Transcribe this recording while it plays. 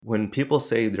when people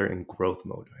say they're in growth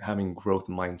mode, having growth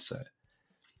mindset,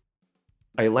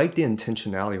 I like the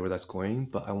intentionality where that's going,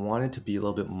 but I want it to be a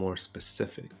little bit more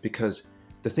specific, because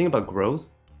the thing about growth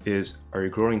is, are you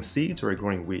growing seeds or are you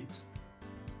growing weeds?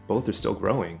 Both are still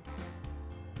growing.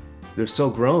 They're still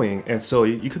growing, and so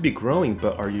you could be growing,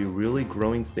 but are you really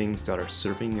growing things that are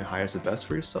serving you highest and best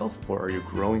for yourself, or are you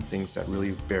growing things that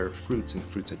really bear fruits and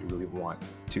fruits that you really want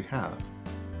to have?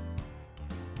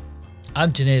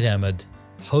 I'm Junaid Ahmed,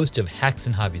 host of Hacks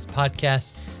and Hobbies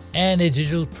podcast and a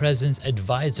digital presence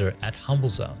advisor at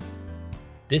HumbleZone.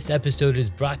 This episode is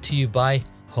brought to you by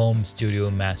Home Studio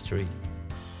Mastery.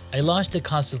 I launched a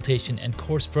consultation and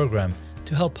course program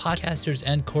to help podcasters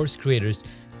and course creators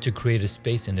to create a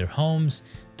space in their homes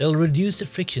that'll reduce the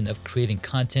friction of creating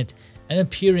content and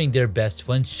appearing their best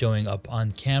when showing up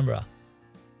on camera.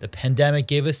 The pandemic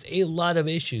gave us a lot of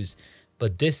issues,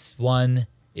 but this one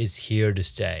is here to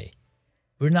stay.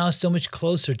 We're now so much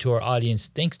closer to our audience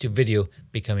thanks to video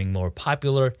becoming more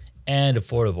popular and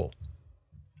affordable.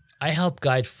 I help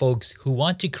guide folks who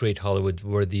want to create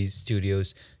Hollywood-worthy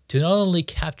studios to not only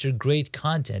capture great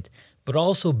content, but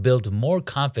also build more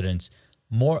confidence,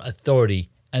 more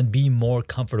authority, and be more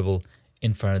comfortable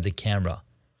in front of the camera.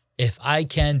 If I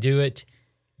can do it,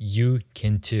 you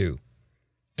can too.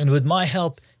 And with my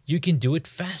help, you can do it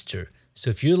faster.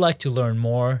 So if you'd like to learn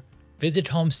more, visit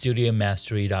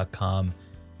homestudiomastery.com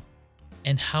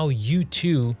and how you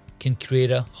too can create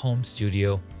a home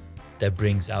studio that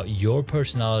brings out your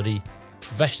personality,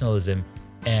 professionalism,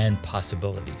 and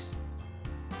possibilities.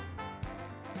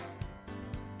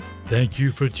 Thank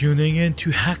you for tuning in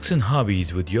to Hacks and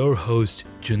Hobbies with your host,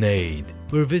 Junaid.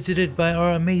 We're visited by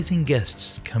our amazing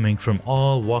guests coming from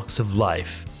all walks of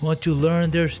life who want to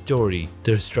learn their story,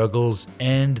 their struggles,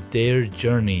 and their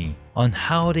journey on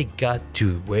how they got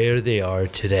to where they are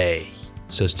today.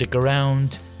 So stick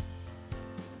around.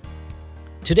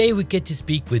 Today we get to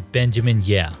speak with Benjamin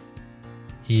Yeh.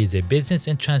 He is a business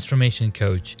and transformation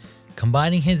coach.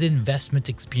 Combining his investment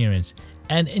experience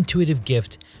and intuitive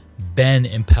gift, Ben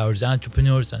empowers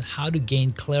entrepreneurs on how to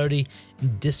gain clarity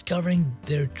in discovering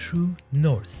their true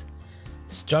north,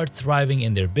 start thriving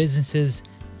in their businesses,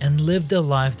 and live the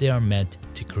life they are meant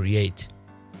to create.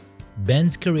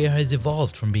 Ben's career has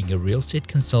evolved from being a real estate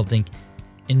consulting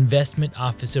investment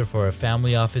officer for a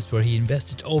family office where he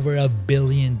invested over $1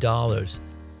 billion,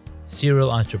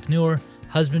 serial entrepreneur,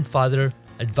 husband, father,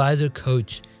 advisor,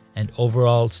 coach, and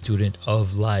overall student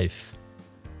of life.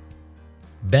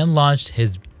 Ben launched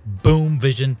his Boom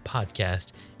Vision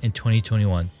podcast in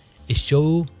 2021, a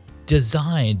show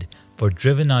designed for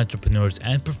driven entrepreneurs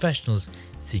and professionals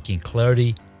seeking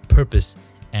clarity, purpose,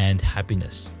 and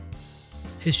happiness.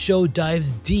 His show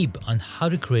dives deep on how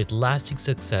to create lasting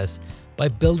success by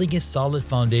building a solid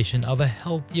foundation of a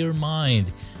healthier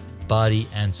mind, body,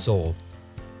 and soul.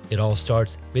 It all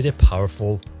starts with a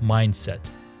powerful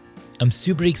mindset. I'm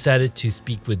super excited to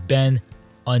speak with Ben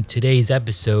on today's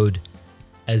episode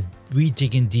as we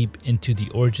dig in deep into the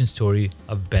origin story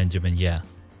of Benjamin Yeh.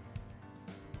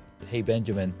 Hey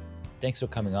Benjamin, thanks for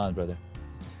coming on, brother.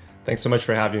 Thanks so much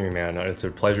for having me, man. It's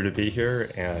a pleasure to be here,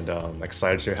 and I'm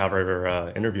excited to have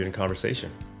our interview and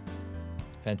conversation.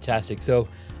 Fantastic. So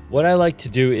what I like to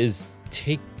do is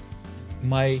take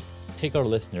our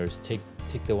listeners, take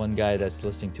the one guy that's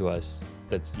listening to us,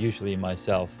 that's usually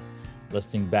myself,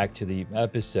 listening back to the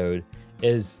episode,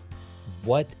 is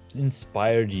what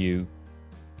inspired you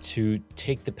to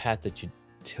take the path that you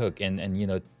took. And you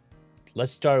know,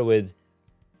 let's start with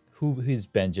who's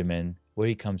Benjamin, where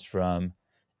he comes from,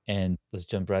 and let's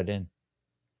jump right in.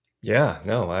 Yeah,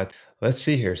 no, let's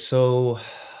see here. So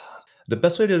the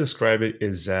best way to describe it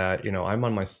is that, I'm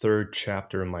on my third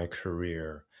chapter in my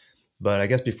career. But I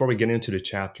guess before we get into the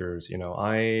chapters,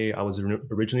 I was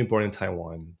originally born in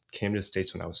Taiwan, came to the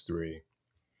States when I was 3,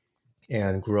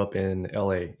 and grew up in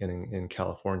LA in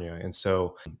California. And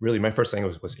so really my first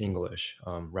language was English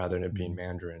rather than it being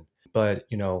Mandarin. But,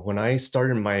 when I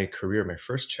started my career, my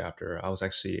first chapter, I was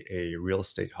actually a real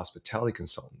estate hospitality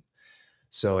consultant.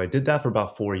 So I did that for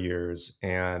about 4 years.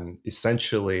 And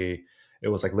essentially, it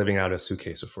was like living out of a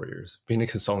suitcase for 4 years. Being a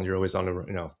consultant, you're always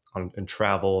on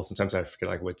travel. Sometimes I forget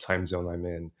like what time zone I'm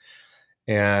in.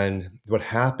 And what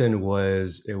happened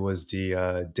was, it was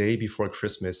the day before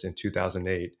Christmas in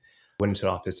 2008. Went into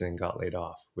the office and got laid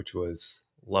off, which was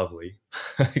lovely.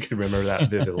 I can remember that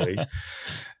vividly.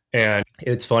 And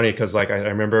it's funny because like I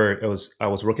remember I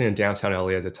was working in downtown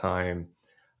LA at the time.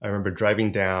 I remember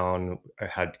driving down. I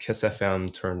had Kiss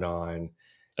FM turned on.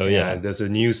 Oh yeah. And there's a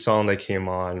new song that came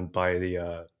on by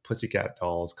the Pussycat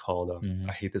Dolls called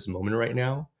I Hate This Moment Right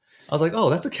Now. I was like, oh,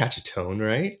 that's a catchy tone,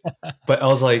 right? But I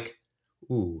was like,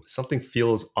 ooh, something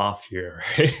feels off here.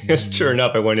 Right? And sure Mhm.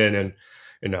 enough, I went in and,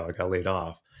 I got laid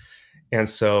off. And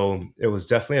so it was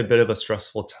definitely a bit of a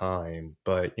stressful time.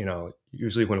 But,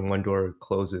 usually when one door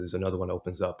closes, another one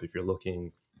opens up if you're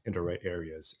looking in the right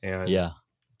areas. And Yeah.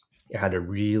 I had a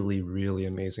really, really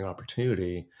amazing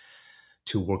opportunity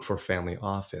to work for a family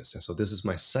office. And so this is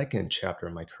my second chapter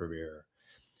in my career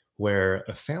where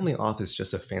a family office is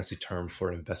just a fancy term for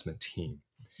an investment team.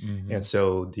 And Mhm.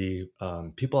 so the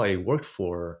people I worked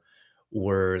for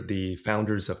were the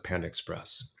founders of Panda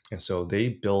Express. And so they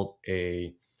built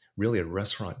really a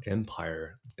restaurant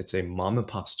empire. It's a mom and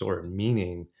pop store,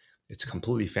 meaning it's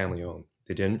completely family owned.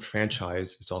 They didn't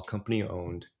franchise, it's all company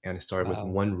owned. And it started with Wow.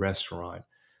 one restaurant.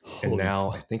 And Holy now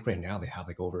I smoke. think right now they have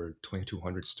like over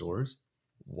 2,200 stores.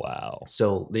 Wow.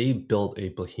 So they built a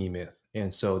behemoth.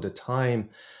 And so the time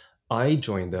I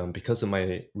joined them, because of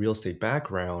my real estate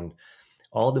background,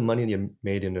 all the money they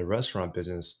made in the restaurant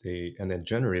business, they and then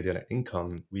generated an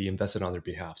income, we invested on their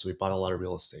behalf. So we bought a lot of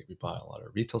real estate. We bought a lot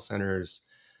of retail centers,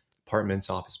 apartments,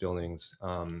 office buildings,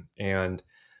 and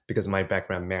because my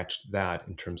background matched that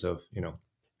in terms of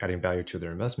adding value to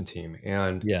their investment team,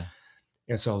 Yeah.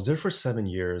 and so I was there for 7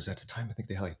 years. At the time, I think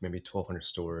they had like maybe 1,200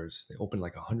 stores. They opened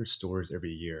like 100 stores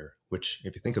every year, which,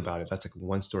 if you think about it, that's like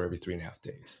one store every 3.5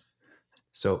 days.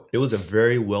 So it was a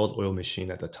very well-oiled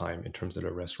machine at the time in terms of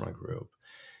the restaurant group,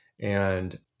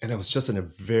 and it was just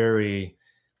it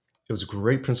was a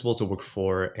great principal to work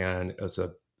for, and it was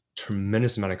a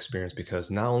tremendous amount of experience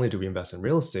because not only do we invest in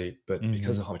real estate, but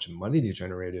because Mhm. of how much money they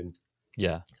generated,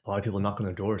 Yeah. a lot of people knock on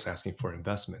the doors asking for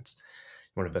investments.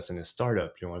 You want to invest in this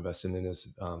startup, you want to invest in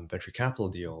this venture capital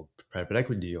deal, private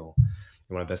equity deal, you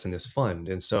want to invest in this fund.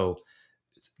 And so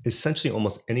essentially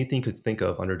almost anything you could think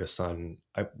of under the sun,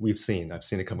 I've seen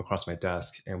it come across my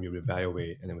desk, and we would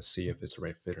evaluate and then would see if it's the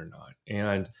right fit or not.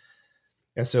 And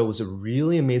so it was a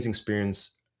really amazing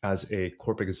experience as a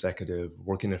corporate executive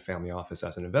working in a family office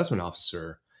as an investment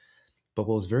officer. But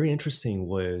what was very interesting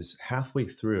was halfway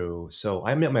through, so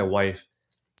I met my wife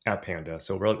at Panda.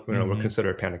 So we're Mhm.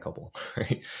 considered a Panda couple,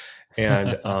 right?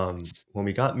 And when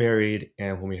we got married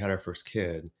and when we had our first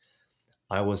kid,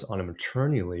 I was on a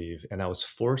maternity leave and I was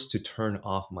forced to turn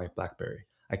off my BlackBerry.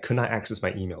 I could not access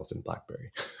my emails in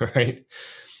BlackBerry, right?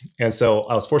 And so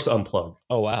I was forced to unplug.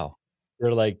 Oh, wow.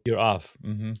 They're like, "You're off."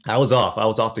 Mhm. I was off. I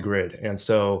was off the grid. And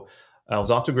so I was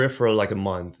off the grid for like a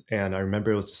month. And I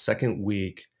remember it was the second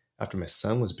week after my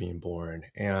son was being born.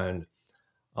 And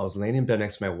I was laying in bed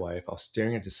next to my wife. I was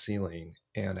staring at the ceiling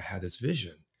and I had this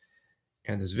vision.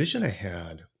 And this vision I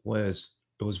had it was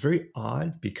very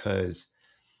odd because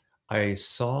I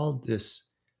saw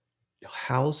this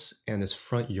house and this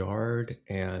front yard,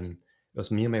 and it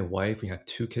was me and my wife. We had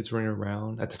two kids running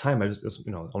around. At the time, I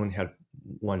only had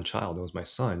one child. It was my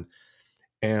son,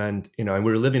 and we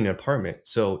were living in an apartment.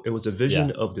 So it was a vision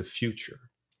Yeah. of the future,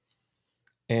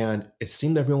 and it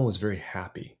seemed everyone was very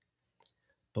happy.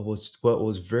 But what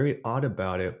was very odd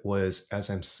about it was as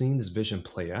I'm seeing this vision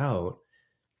play out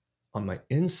on my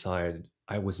inside,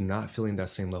 I was not feeling that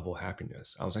same level of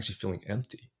happiness. I was actually feeling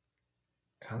empty.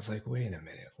 I was like, wait a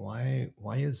minute,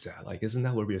 why is that? Like, isn't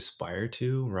that what we aspire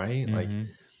to, right? Like, Mhm.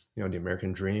 the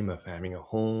American dream of having a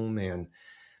home and,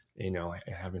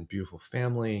 having a beautiful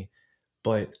family.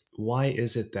 But why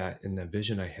is it that in the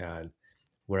vision I had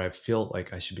where I feel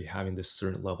like I should be having this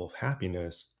certain level of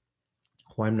happiness,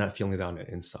 why I'm not feeling that on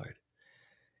the inside?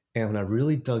 And when I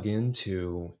really dug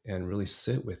into and really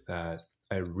sit with that,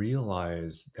 I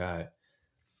realized that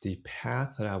the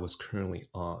path that I was currently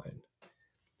on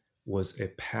was a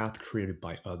path created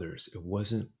by others. It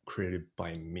wasn't created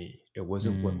by me. It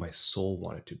wasn't what Mm. my soul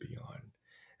wanted to be on.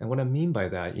 And what I mean by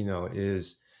that,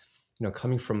 is,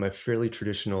 coming from a fairly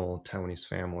traditional Taiwanese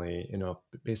family,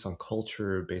 based on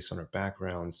culture, based on our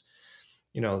backgrounds,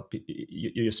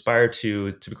 you aspire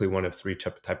to typically one of three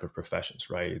type of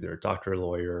professions, right? Either a doctor,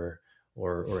 lawyer,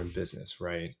 or in business,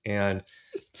 right? And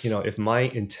if my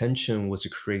intention was to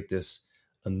create this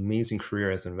amazing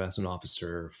career as an investment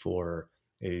officer for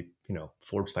a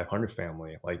Forbes 500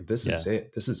 family, like this Yeah. is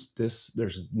it.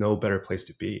 There's no better place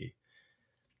to be.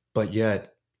 But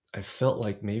yet, I felt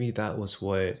like maybe that was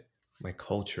what my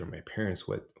culture, my parents,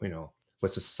 what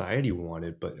society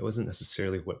wanted, but it wasn't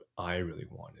necessarily what I really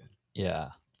wanted.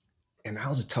 Yeah. And that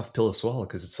was a tough pill to swallow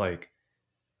because it's like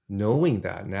knowing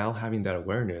that now, having that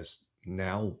awareness.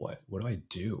 Now what? What do I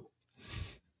do?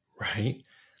 Right?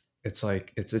 It's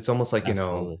like it's almost like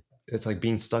Absolutely. it's like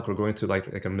being stuck or going through like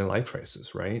a midlife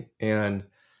crisis, right? And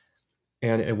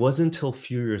it wasn't until a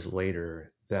few years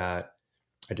later that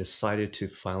I decided to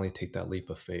finally take that leap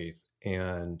of faith.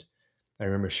 And I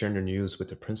remember sharing the news with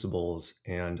the principals,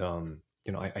 and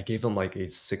I gave them like a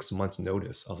 6 months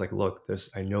notice. I was like, look,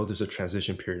 I know there's a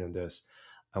transition period in this.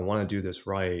 I want to do this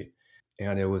right.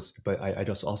 And but I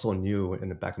just also knew in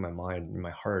the back of my mind, in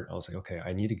my heart, I was like, okay,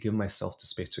 I need to give myself the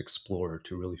space to explore,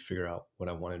 to really figure out what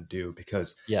I want to do,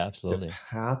 because Yeah, the absolutely.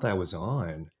 path I was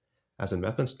on as an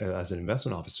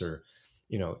investment officer,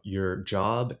 your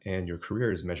job and your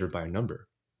career is measured by a number,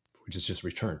 which is just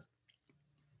return.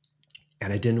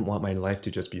 And I didn't want my life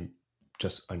to just be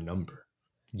just a number,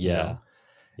 you Yeah. know?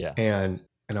 Yeah. And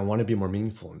I want to be more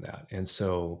meaningful in that. And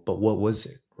so, but what was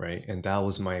it, right? And that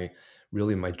was my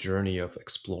journey of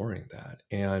exploring that.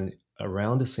 And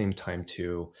around the same time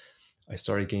too, I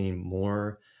started gaining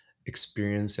more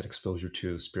experience and exposure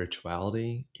to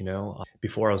spirituality.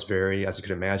 Before I was very, as you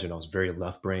could imagine, I was very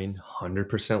left brain,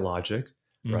 100% logic,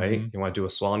 right? Mm-hmm. You want to do a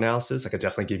SWOT analysis? I could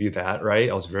definitely give you that, right?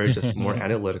 I was very just more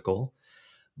analytical,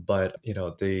 but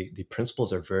the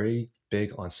principles are very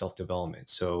big on self-development.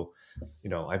 So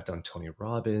I've done Tony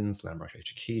Robbins, Landmark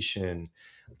Education,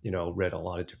 read a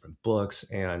lot of different books,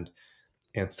 and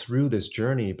through this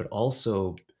journey, but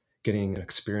also getting and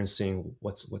experiencing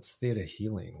what's theta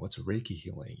healing, what's Reiki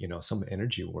healing, some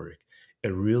energy work. It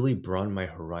really broadened my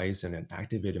horizon and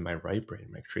activated my right brain,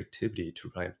 my creativity, to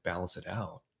try and balance it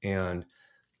out. And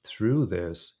through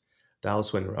this, that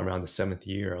was when around the seventh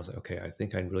year, I was like, okay, I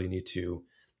think I really need to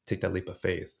take that leap of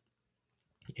faith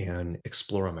and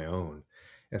explore on my own.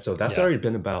 And so that's Yeah. already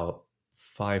been about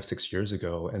 5, 6 years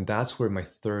ago. And that's where my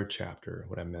third chapter,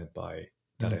 what I meant by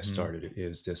that I Mm-hmm. started,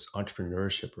 is this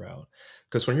entrepreneurship route.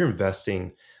 Because when you're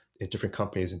investing in different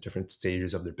companies in different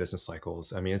stages of their business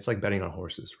cycles, I mean, it's like betting on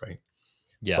horses, right?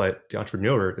 Yeah. But the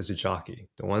entrepreneur is a jockey.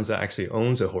 The ones that actually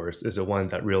owns a horse is the one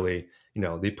that really,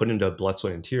 they put into blood,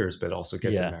 sweat, and tears, but also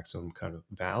get the Yeah. maximum kind of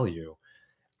value.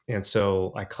 And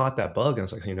so I caught that bug, and I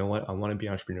was like, hey, you know what? I want to be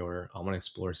an entrepreneur. I want to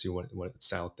explore, see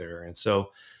what's out there. And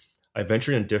so I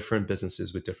ventured in different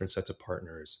businesses with different sets of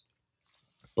partners.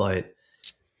 But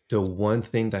the one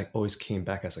thing that always came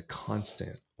back as a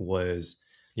constant was,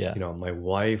 Yeah. my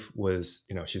wife was,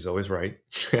 she's always right.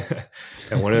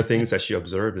 And one of the things that she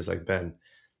observed is like, Ben,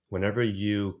 whenever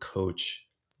you coach,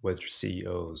 whether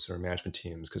CEOs or management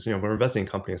teams, because, when we're investing in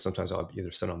companies, sometimes I'll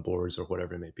either sit on boards or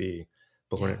whatever it may be.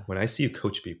 But Yeah. when I see you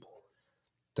coach people,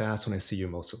 that's when I see you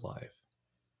most alive.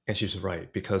 And she's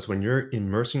right, because when you're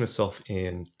immersing yourself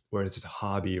in, whether it's a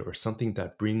hobby or something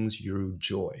that brings you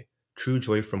joy, true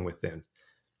joy from within,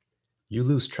 you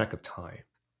lose track of time,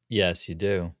 Yes, you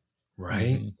do.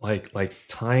 right? Mm-hmm. Like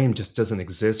time just doesn't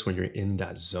exist when you're in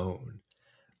that zone.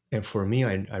 And for me,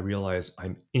 I realize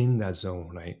I'm in that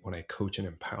zone when I coach and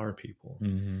empower people.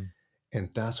 Mm-hmm. And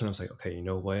that's when I was like, okay, you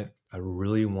know what? I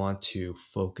really want to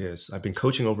focus. I've been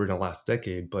coaching over the last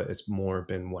decade, but it's more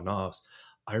been one-offs.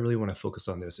 I really want to focus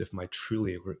on this if my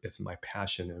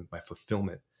passion and my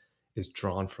fulfillment is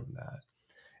drawn from that.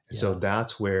 And so Yeah.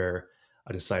 that's where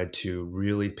I decided to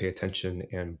really pay attention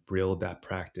and build that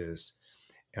practice.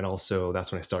 And also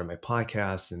that's when I started my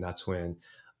podcast. And that's when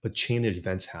a chain of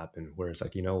events happened where it's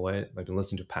like, you know what? I've been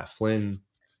listening to Pat Flynn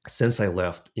since I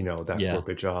left, that Yeah.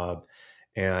 corporate job.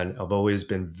 And I've always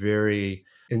been very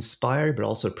inspired, but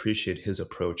also appreciate his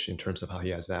approach in terms of how he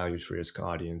has values for his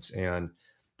audience. And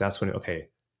that's when, okay,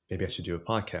 maybe I should do a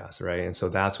podcast, right? And so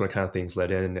that's when kind of things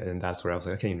led in. And that's where I was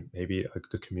like, okay, maybe a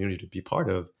good community to be part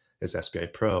of is SBI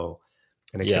Pro.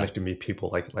 And it Yeah. connected me people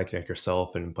like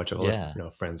yourself and a bunch of other Yeah.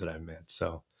 friends that I've met.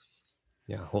 So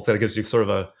yeah, hopefully that gives you sort of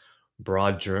a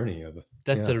broad journey of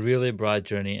That's yeah. a really broad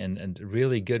journey and a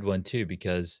really good one too,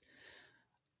 because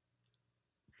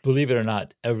believe it or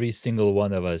not, every single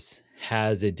one of us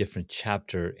has a different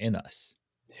chapter in us.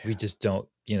 We Yeah. just don't,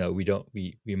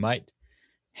 we might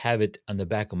have it on the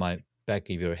back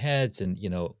of your heads, and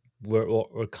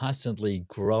we're constantly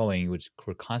growing, which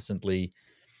we're constantly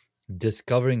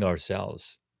discovering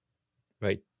ourselves,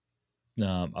 right?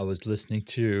 I was listening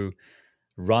to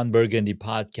Ron Burgundy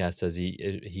podcast as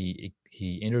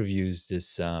he interviews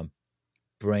this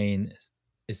brain.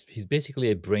 He's basically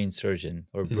a brain surgeon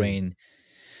or Mm, brain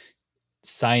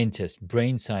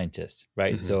scientist,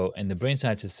 right? mhm, So, and the brain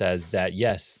scientist says that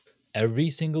yes, every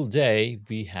single day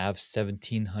we have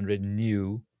 1,700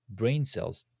 new brain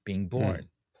cells being mm, born.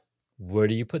 Where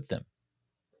do you put them?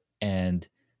 And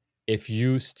if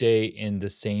you stay in the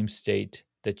same state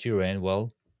that you're in,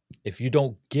 well, if you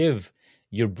don't give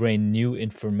your brain new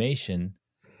information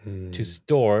to mm,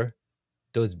 store,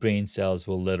 those brain cells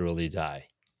will literally die.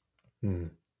 mm,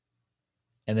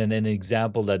 And then an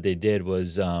example that they did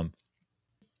was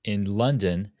in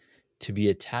London, to be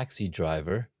a taxi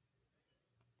driver,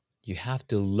 you have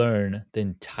to learn the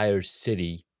entire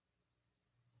city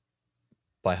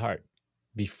by heart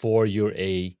before you're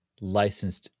a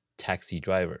licensed taxi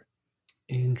driver.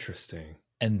 Interesting.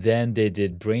 And then they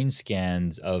did brain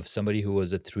scans of somebody who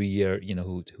was a 3 year,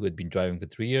 who had been driving for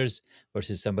 3 years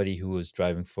versus somebody who was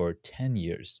driving for 10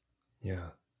 years. Yeah.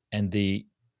 And the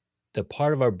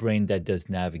part of our brain that does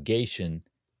navigation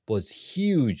was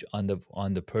huge on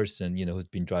the person, who's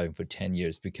been driving for 10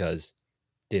 years because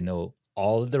they know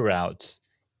all of the routes,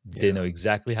 they Yeah. know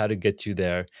exactly how to get you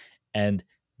there, and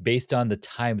based on the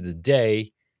time of the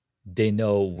day, they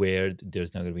know where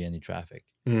there's not going to be any traffic.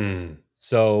 Mm.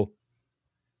 So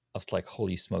I was like,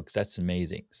 holy smokes, that's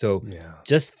amazing. So Yeah.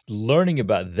 just learning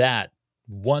about that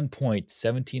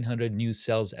 1.1700 new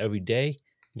cells every day,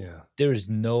 Yeah. there is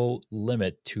no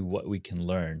limit to what we can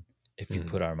learn if you Mm.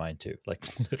 put our mind to, like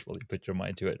literally put your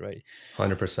mind to it, right?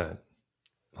 100%.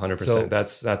 100%. So,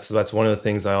 That's one of the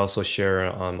things I also share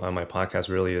on my podcast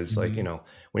really is like, mhm,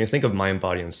 when you think of mind,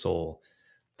 body, and soul,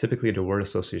 typically the word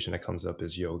association that comes up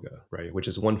is yoga, right? Which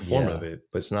is one form of yeah,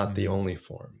 it, but it's not the mhm, only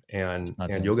form. it's And not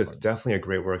the and only yoga is form. definitely a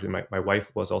great work. And my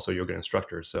wife was also a yoga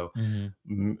instructor, so Hmm.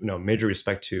 major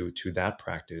respect to that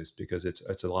practice because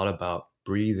it's a lot about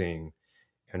breathing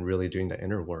and really doing the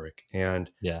inner work.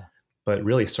 Yeah. But it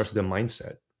really starts with the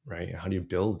mindset, right? How do you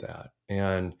build that?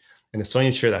 And it's funny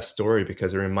to share that story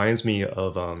because it reminds me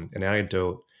of an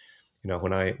anecdote.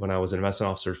 When I was an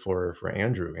investment officer for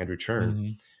Andrew Chern, Hmm.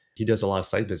 he does a lot of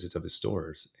site visits of his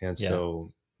stores. And Yeah.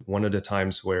 so many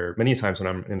times when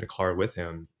I'm in the car with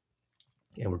him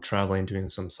and we're traveling, doing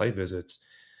some site visits,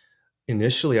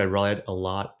 initially I relied a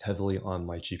lot heavily on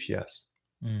my GPS,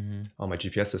 Hmm. on my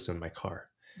GPS system in my car.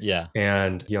 Yeah.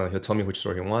 And he'll tell me which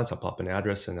store he wants. I'll pop an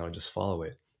address and I'll just follow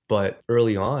it. But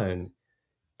early on,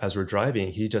 as we're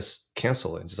driving, he just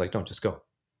cancel it, just like, no, just go.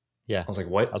 Yeah. I was like,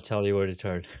 I'll what? tell you where to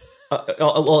turn.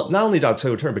 Well, not only did I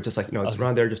tell you to turn, but just like, it's Okay.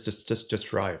 around there. Just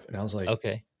drive. And I was like,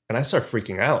 Okay. and I started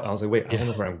freaking out. I was like, wait, I Yeah. don't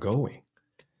know where I'm going.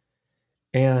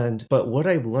 But what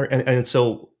I've learned, and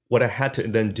so what I had to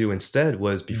then do instead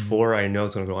was Hmm. before I know I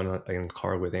was going to go on in a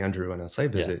car with Andrew on a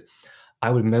site Yeah. visit,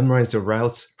 I would memorize the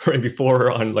routes right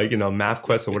before on like,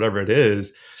 MapQuest or whatever it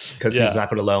is, because he's Yeah. not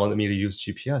going to allow me to use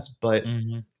GPS.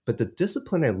 Hmm. But the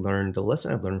discipline I learned, the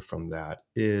lesson I learned from that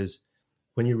is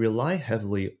when you rely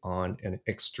heavily on an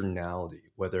externality,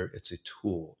 whether it's a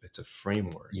tool, it's a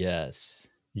framework, Yes.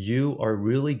 you are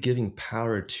really giving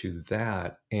power to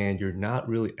that and you're not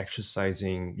really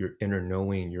exercising your inner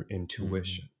knowing, your Hmm.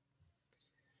 intuition.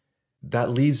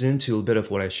 That leads into a bit of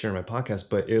what I share in my podcast,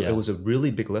 but it Yeah. was a really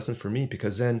big lesson for me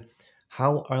because then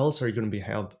how else are you going to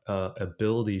have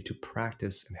ability to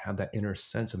practice and have that inner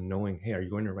sense of knowing, hey, are you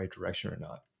going in the right direction or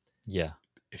not? Yeah.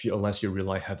 If you unless you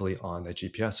rely heavily on the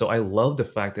GPS. So I love the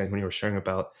fact that when you were sharing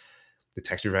about the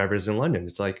taxi drivers in London,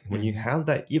 it's like when you Hmm. have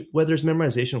that, whether it's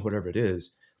memorization or whatever it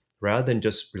is, rather than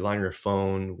just relying on your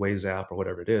phone, Waze app, or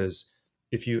whatever it is,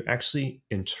 if you actually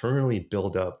internally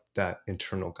build up that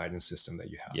internal guidance system that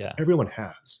you have, that Yeah. everyone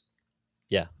has,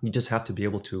 Yeah. you just have to be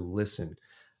able to listen.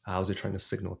 How's it trying to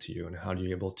signal to you, and how do you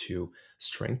able to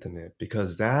strengthen it?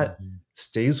 Because that Hmm.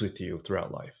 stays with you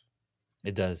throughout life,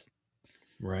 It does.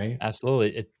 right?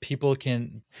 Absolutely. People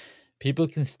can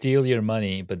steal your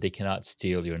money, but they cannot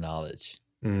steal your knowledge,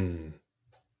 Mm,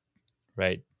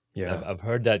 right? I've yeah, I've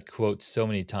heard that quote so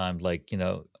many times, like,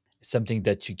 something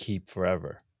that you keep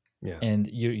forever. yeah, And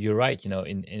you're right,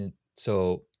 in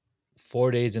so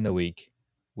 4 days in a week,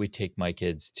 we take my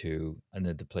kids to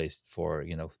another place for,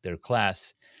 their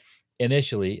class.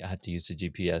 Initially, I had to use the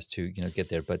GPS to, get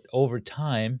there, but over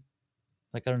time,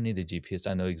 like, I don't need the GPS.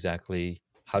 I know exactly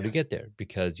how to yeah. get there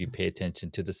because you pay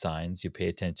attention to the signs, you pay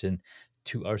attention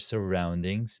to our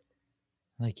surroundings.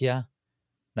 Like, yeah,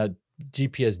 now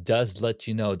GPS does let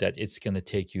you know that it's going to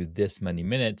take you this many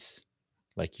minutes,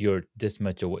 like you're this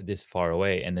much this far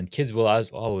away, and then kids will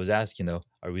always ask,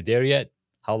 are we there yet?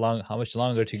 How much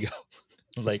longer to go?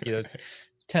 Like, it's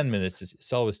 10 minutes.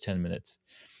 It's always 10 minutes.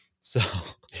 So,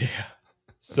 Yeah.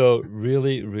 so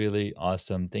really, really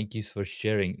awesome. Thank you for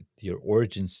sharing your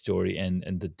origin story and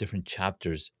the different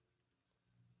chapters.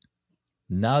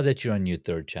 Now that you're on your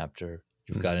third chapter,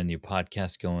 you've got Mm, a new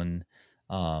podcast going.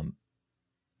 Um,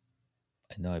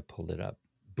 I know I pulled it up.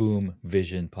 Boom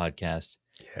Vision podcast.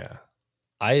 yeah.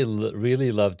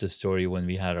 Really loved the story when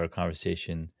we had our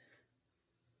conversation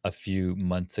a few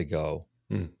months ago.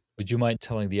 Mm. Would you mind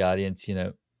telling the audience,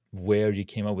 where you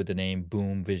came up with the name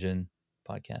Boom Vision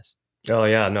podcast? Oh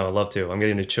yeah, no, I'd love to. I'm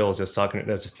getting the chills just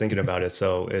thinking about it.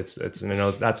 So and I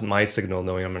know that's my signal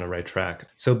knowing I'm on the right track.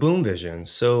 So Boom Vision.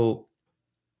 So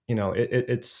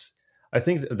it's I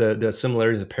think the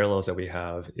similarities and parallels that we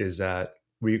have is that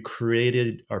we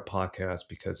created our podcast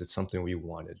because it's something we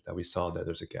wanted, that we saw that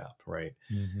there's a gap, right?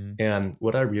 Mm-hmm. And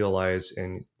what I realized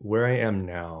and where I am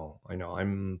now, I know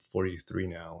I'm 43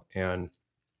 now, and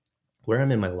where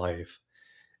I'm in my life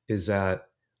is that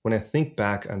when I think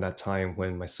back on that time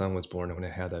when my son was born and when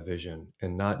I had that vision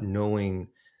and not knowing,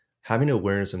 having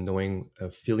awareness of knowing,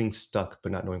 of feeling stuck,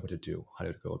 but not knowing what to do, how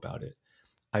to go about it.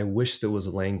 I wish there was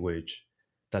a language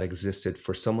that existed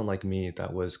for someone like me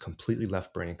that was completely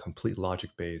left brain, complete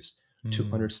logic based, to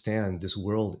Mm. understand this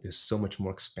world is so much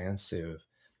more expansive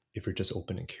if you're just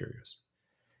open and curious.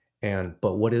 And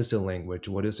but what is the language?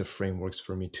 What is the frameworks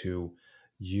for me to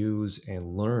use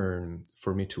and learn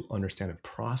for me to understand and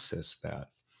process that?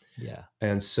 Yeah.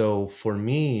 And so for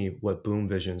me, what Boom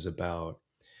Vision is about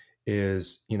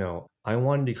is, I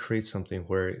wanted to create something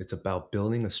where it's about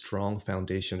building a strong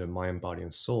foundation of mind, body,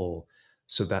 and soul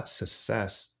so that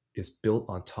success is built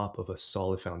on top of a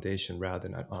solid foundation rather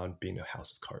than on being a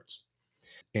house of cards.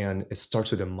 And it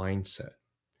starts with a mindset.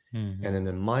 And Mm-hmm. in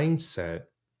a mindset,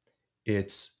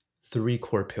 it's three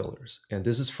core pillars. And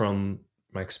this is from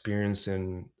my experience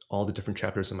in all the different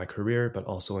chapters in my career, but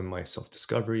also in my self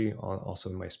discovery, also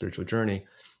in my spiritual journey.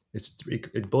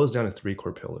 It boils down to three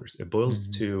core pillars. It boils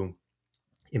Mm-hmm. to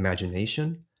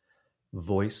imagination,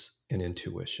 voice, and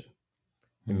intuition.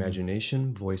 Mm.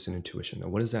 Imagination, voice, and intuition. Now,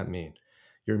 what does that mean?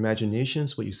 Your imagination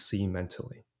is what you see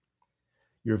mentally.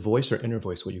 Your voice or inner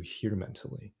voice, what you hear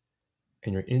mentally.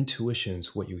 And your intuition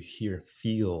is what you hear,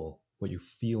 feel, what you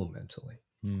feel mentally.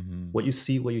 Mm-hmm. What you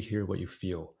see, what you hear, what you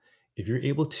feel. If you're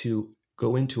able to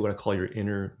go into what I call your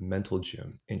inner mental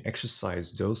gym and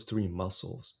exercise those three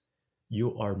muscles,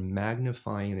 you are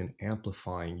magnifying and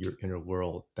amplifying your inner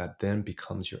world that then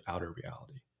becomes your outer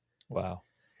reality. Wow.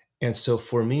 And so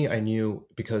for me, I knew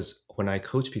because when I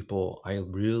coach people, I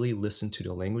really listen to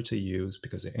the language they use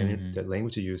because Mm-hmm. the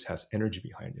language they use has energy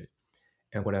behind it.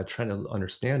 And what I'm trying to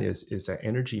understand is that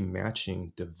energy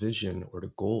matching the vision or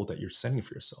the goal that you're setting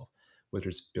for yourself, whether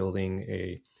it's building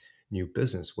a new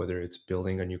business, whether it's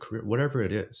building a new career, whatever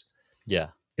it is, Yeah.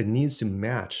 it needs to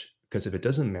match because if it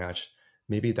doesn't match,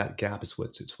 maybe that gap is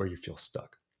it's where you feel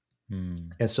stuck.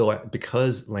 Mm. And so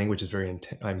because language is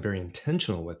I'm very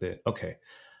intentional with it. Okay,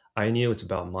 I knew it's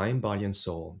about mind, body, and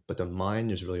soul, but the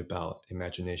mind is really about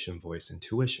imagination, voice,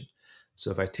 intuition.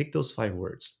 So if I take those five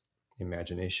words,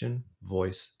 imagination,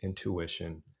 voice,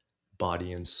 intuition,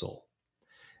 body, and soul,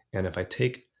 and if I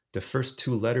take the first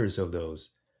two letters of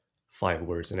those five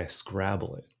words and I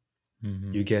scrabble it,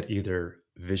 Mm-hmm. you get either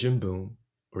vision boom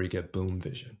or you get boom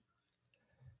vision.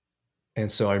 And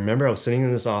so I remember I was sitting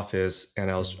in this office and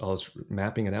I was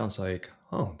mapping it out. It's like,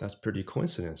 oh, that's pretty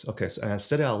coincidence. Okay, so and I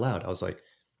said it out loud. I was like,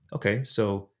 okay,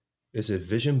 so is it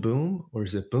vision boom or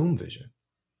is it boom vision?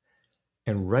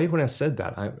 And right when I said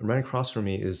that, right across from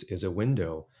me is a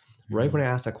window. Right when Mm. I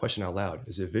asked that question out loud,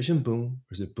 is it vision boom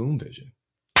or is it boom vision?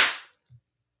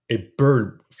 A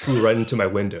bird flew right into my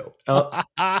window,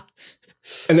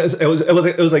 and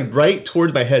it was like right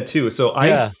towards my head too. So I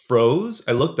Yeah. froze.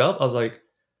 I looked up. I was like,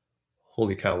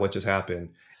 holy cow, what just happened?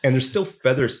 And there's still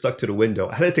feathers stuck to the window.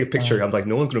 I had to take a picture. Uh, I'm like,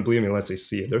 no one's going to believe me unless they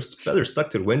see it. There's feathers stuck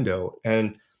to the window.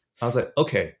 And I was like,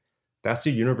 okay, that's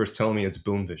the universe telling me it's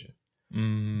boom vision.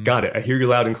 mm. Got it. I hear you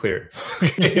loud and clear.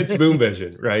 It's boom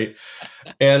vision, right?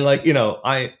 And like,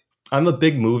 I'm a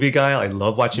big movie guy. I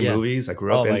love watching Yeah. movies. I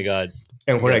grew up Oh my in, God.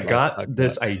 and We when I got a lot to got talk about.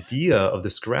 this idea of the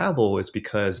Scrabble is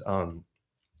because one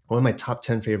of my top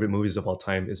 10 favorite movies of all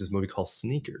time is this movie called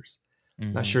Sneakers. Not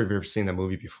Mm-hmm. sure if you've ever seen that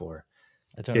movie before.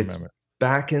 I don't remember. It's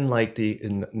back in like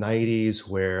in the 90s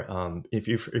where if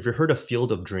you heard of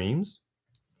Field of Dreams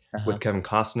Uh-huh. with Kevin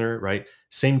Costner, right?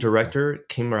 Same director,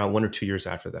 came around 1 or 2 years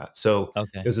after that. So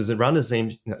Okay. this is around the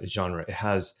same genre. It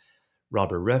has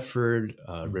Robert Redford,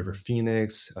 River Mm-hmm.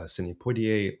 Phoenix, Sidney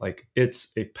Poitier. Like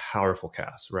it's a powerful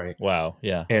cast, right? Wow.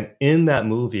 Yeah. And in that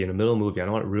movie, in the middle of the movie, I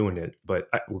don't want to ruin it, but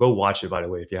go watch it, by the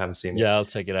way, if you haven't seen it. Yeah, I'll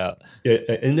check it out.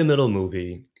 In the middle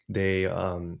movie, they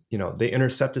they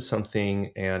intercepted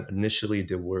something, and initially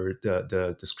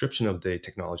the description of the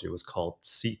technology was called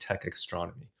C-Tech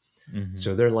astronomy. Mm-hmm.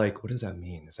 So they're like, what does that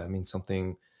mean? Does that mean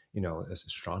something, is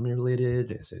astronomy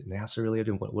related? Is it NASA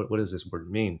related? What does this word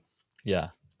mean? Yeah.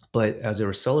 But as they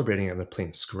were celebrating and they're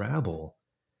playing Scrabble,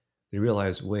 they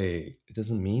realized, wait, it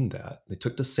doesn't mean that. They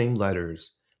took the same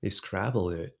letters, they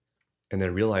scrabbled it, and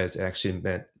then realized it actually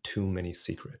meant too many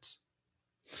secrets.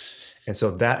 And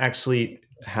so that actually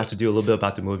has to do a little bit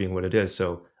about the movie and what it is.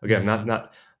 So again,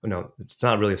 Mm-hmm. it's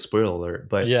not really a spoiler alert,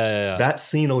 but Yeah. Yeah. Yeah. that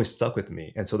scene always stuck with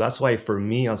me. And so that's why for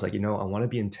me, I was like, I want to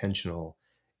be intentional.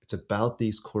 It's about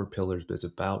these core pillars, but it's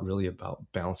really about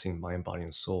balancing mind, body,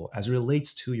 and soul as it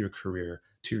relates to your career,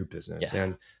 to your business. Yeah.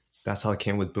 And that's how I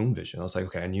came with Boom Vision. I was like,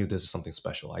 okay, I knew this is something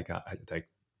special. Like,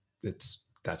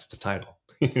 that's the title,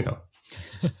 you know?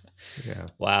 Yeah.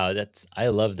 Wow, I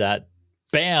love that.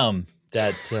 Bam!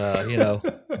 That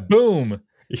boom,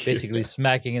 basically Yeah.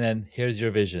 smacking, and then here's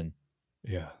your vision.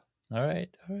 Yeah. All right,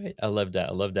 all right. I love that.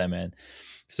 I love that, man.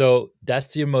 So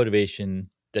that's your motivation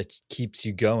that keeps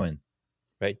you going,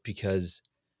 right? Because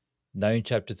now in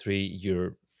chapter 3,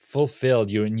 you're fulfilled.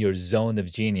 You're in your zone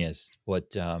of genius.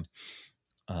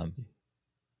 Um,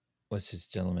 what's this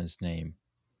gentleman's name?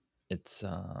 It's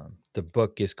the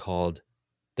book is called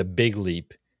The Big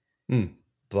Leap Mm.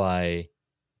 by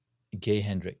Gay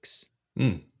Hendricks,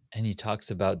 Mm. and he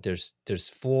talks about there's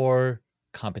 4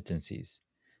 competencies.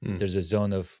 Mm. There's a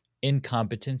zone of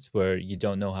incompetence where you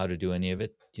don't know how to do any of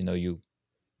it. You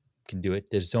can do it.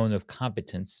 There's zone of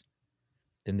competence.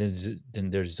 Then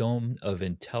there's zone of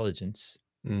intelligence,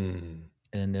 Mm.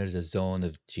 and then there's a zone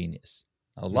of genius.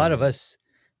 A lot of Mm. us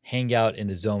hang out in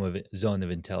the zone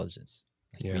of intelligence.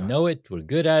 Like we Yeah. know it, we're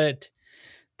good at it,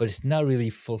 but it's not really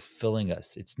fulfilling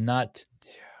us. It's not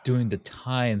Yeah. doing the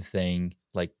time thing.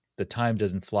 Like the time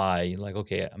doesn't fly. Like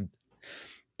okay, I'm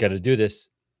got to do this.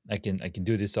 I can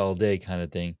do this all day, kind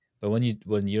of thing. But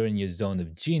when you're in your zone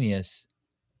of genius,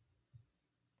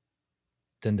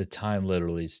 then the time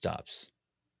literally stops.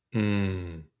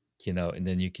 Mm. And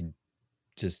then you can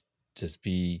just just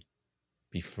be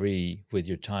free with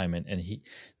your time. And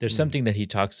there's Mm. something that he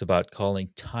talks about calling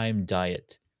time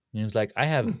diet. And it's like I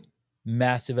have Mm.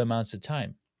 massive amounts of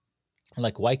time.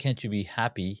 Like why can't you be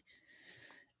happy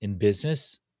in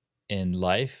business, in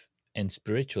life, and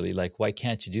spiritually? Like why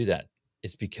can't you do that?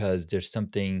 It's because there's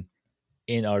something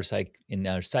in our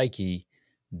psyche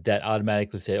that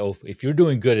automatically say, oh, if you're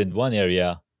doing good in one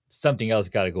area, something else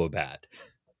got to go bad.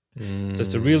 So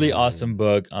it's a really awesome Mm.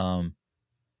 book.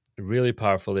 Really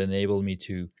powerful. It enabled me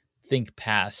to think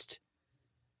past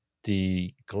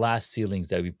the glass ceilings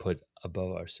that we put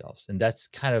above ourselves, and that's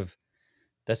kind of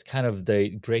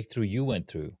the breakthrough you went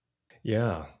through.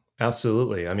 Yeah,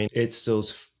 absolutely. I mean, it's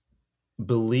those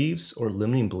beliefs or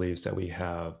limiting beliefs that we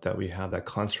have that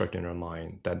construct in our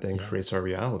mind that then Yeah. creates our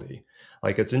reality.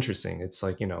 Like it's interesting. It's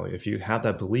like, if you have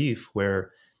that belief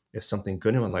where if something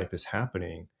good in my life is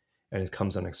happening and it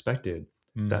comes unexpected,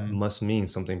 that Mm-hmm. must mean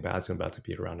something bad's about to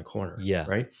be around the corner, Yeah.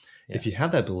 right? Yeah. If you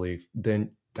have that belief,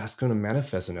 then that's going to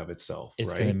manifest in of itself,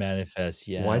 It's gonna right? manifest.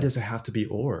 Why does it Yes. have to be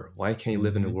or? Why can't you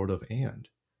live in a Mm-hmm. world of and?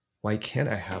 Why can't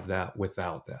I Yes. have that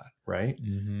without that? Right.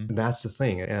 Mm-hmm. And that's the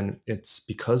thing. And it's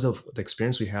because of the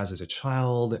experience we had as a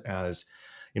child, as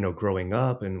growing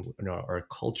up and our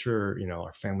culture,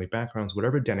 our family backgrounds,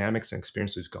 whatever dynamics and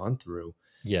experience we've gone through,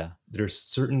 Yeah. there's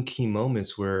certain key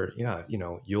moments where, yeah,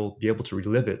 you'll be able to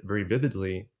relive it very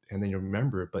vividly and then you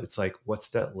remember, but it's like, what's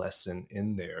that lesson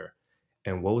in there?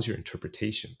 And what was your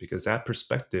interpretation? Because that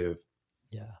perspective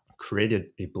Yeah.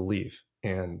 created a belief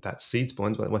and that seeds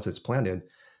once it's planted,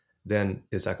 then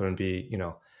is that going to be,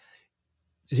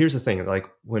 here's the thing, like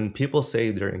when people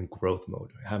say they're in growth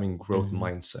mode, having growth Mm-hmm.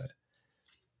 mindset,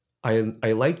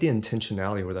 I like the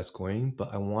intentionality where that's going,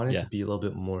 but I want it to Yeah. be a little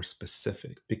bit more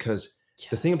specific because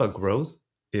the thing about Yes. growth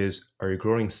is, are you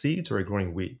growing seeds or are you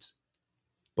growing weeds?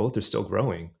 Both are still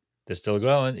growing. They're still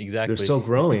growing. They're Exactly. still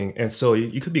growing. And so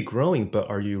you could be growing, but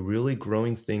are you really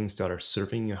growing things that are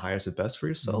serving you highest and best for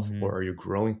yourself? Mm-hmm. Or are you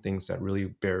growing things that really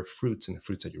bear fruits and the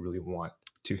fruits that you really want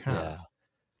to have? Yeah.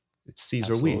 It's seeds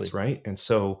or weeds, Absolutely. right? And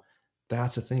so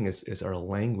that's the thing is our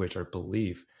language, our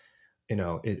belief.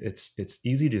 It's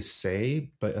easy to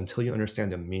say, but until you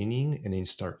understand the meaning and then you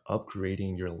start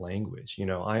upgrading your language.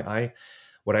 I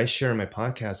what I share in my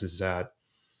podcast is that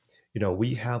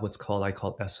we have what's called I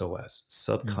call SOS, Mm-hmm.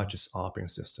 subconscious operating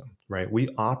system, right? We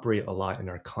operate a lot in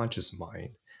our conscious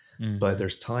mind, but Mm-hmm.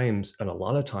 there's times and a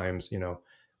lot of times,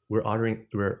 we're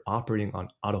operating on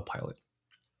autopilot.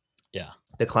 Yeah.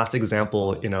 The classic All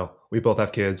example, the time. we both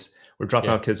have kids. We're dropping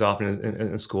Yeah. our kids off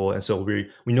in school, and so we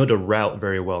know the route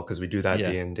very well because we do that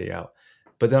Yeah. day in day out.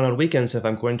 But then on weekends, if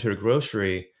I'm going to a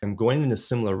grocery, I'm going in a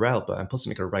similar route, but I'm supposed to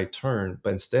make a right turn.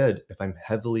 But instead, if I'm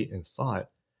heavily in thought,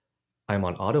 I'm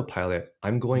on autopilot.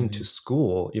 I'm going Mm-hmm. to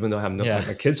school, even though I have no, Yeah.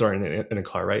 my kids are in a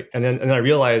car, right? And then I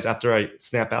realize after I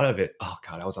snap out of it, oh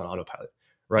God, I was on autopilot,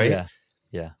 right? Yeah.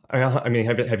 Yeah. I mean,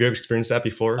 have you ever experienced that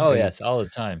before? Oh, And yes, all the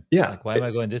time. yeah, Like, "Why am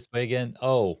I going this way again?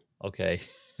 Oh, okay."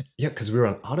 yeah, because we were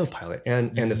on autopilot.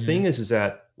 And the thing Mhm. is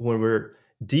that when we're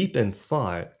deep in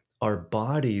thought, our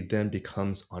body then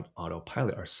becomes on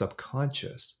autopilot, our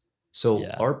subconscious. So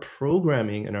Yeah. our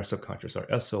programming in our subconscious, our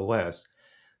SOS,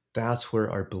 that's where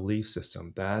our belief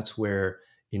system, that's where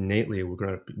innately we're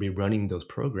going to be running those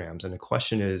programs. And the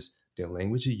question is the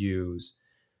language you use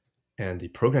and the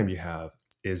program you have,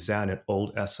 is that an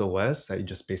old SOS that you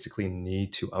just basically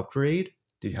need to upgrade?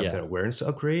 Do you have that Yeah, awareness to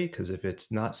upgrade? Because if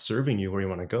it's not serving you where you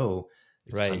want to go,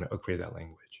 it's time right. to upgrade that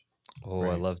language, Oh,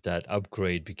 I right? love that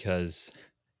upgrade because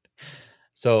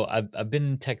so I've been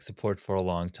in tech support for a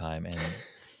long time and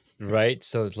right,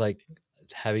 so it's like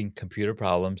having computer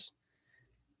problems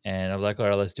and I'm like, all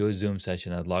right, let's do a Zoom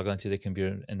session. I'd log onto the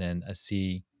computer and then I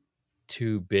see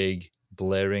two big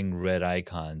blaring red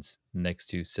icons next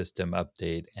to system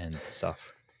update and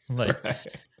software. I'm like,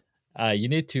 Right. you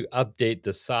need to update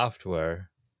the software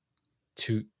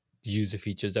to use the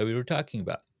features that we were talking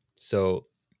about. So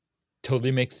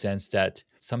totally makes sense that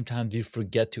sometimes we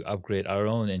forget to upgrade our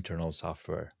own internal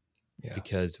software Yeah.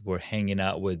 because we're hanging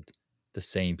out with the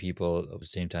same people at the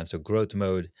same time. So growth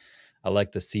mode, I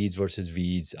like the seeds versus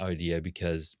weeds idea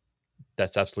because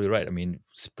that's absolutely right. I mean,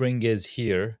 spring is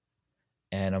here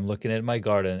and I'm looking at my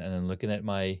garden and I'm looking at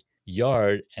my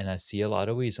yard and I see a lot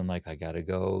of weeds. I'm like, I gotta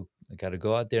go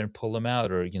out there and pull them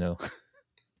out or,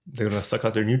 They're going to suck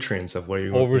out their nutrients of what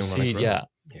you want to overseed. grow. Yeah.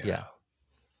 Yeah. Yeah.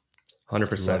 I love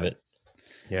 100%. it.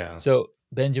 Yeah. So,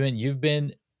 Benjamin, you've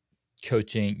been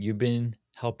coaching, you've been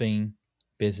helping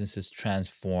businesses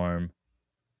transform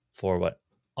for what,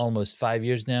 almost 5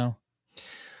 years now?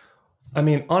 I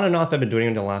mean, on and off, I've been doing it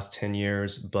in the last 10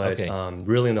 years, but Okay.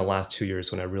 really in the last 2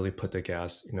 years when I really put the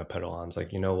gas, pedal on, I was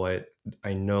like, you know what?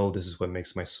 I know this is what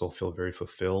makes my soul feel very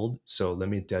fulfilled. So let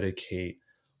me dedicate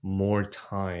more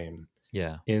time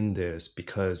Yeah. in this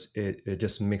because it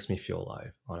just makes me feel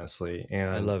alive, honestly. I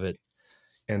And love it.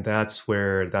 that's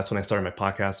when I started my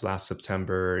podcast last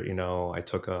September. I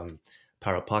took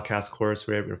Power Up Podcast course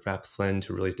with Rap Flynn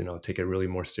to really, take it really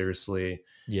more seriously.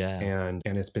 Yeah. And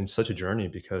it's been such a journey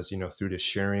because through the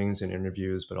sharings and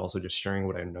interviews, but also just sharing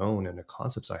what I've known and the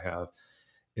concepts I have,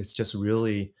 it's just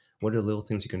really what are the little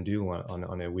things you can do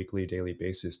on a weekly, daily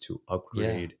basis to Yeah.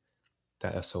 upgrade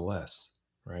that SOS,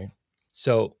 right?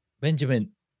 So,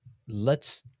 Benjamin,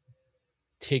 let's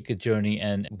take a journey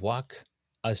and walk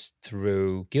us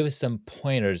through, give us some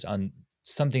pointers on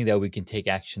something that we can take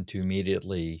action to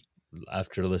immediately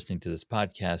after listening to this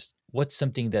podcast. What's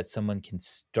something that someone can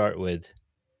start with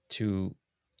to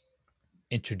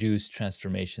introduce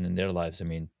transformation in their lives? I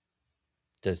mean,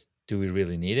 do we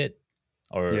really need it?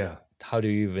 Or Yeah, how do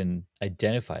you even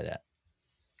identify that?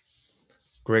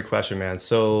 great question, man.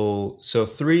 So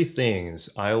three things.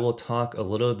 I will talk a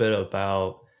little bit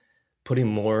about putting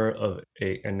more of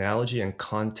a analogy and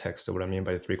context of what I mean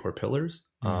by the three core pillars.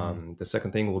 Hmm. The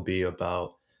second thing will be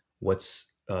about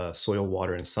what's soil,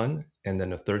 water, and sun, and then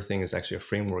the third thing is actually a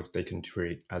framework they can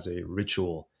create as a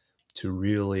ritual to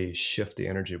really shift the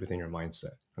energy within your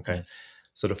mindset. Okay, Nice.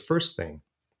 so the first thing,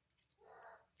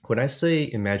 when I say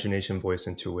imagination, voice,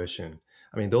 intuition,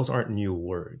 I mean those aren't new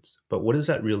words, but what does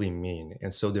that really mean?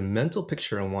 And so the mental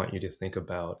picture I want you to think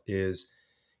about is,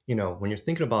 when you're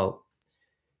thinking about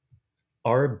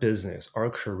our business, our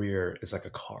career is like a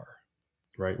car,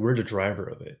 right? We're the driver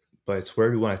of it, but it's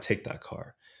where we want to take that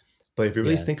car. But if you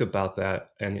really think Yes. about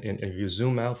that and if you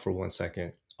zoom out for 1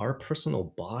 second, our personal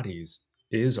bodies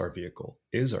is our vehicle,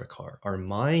 is our car. Our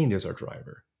mind is our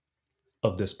driver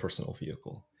of this personal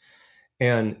vehicle.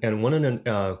 And one of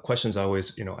the questions I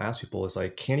always ask people is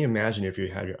like, can you imagine if you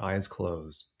had your eyes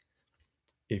closed,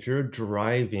 if you're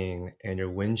driving and your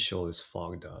windshield is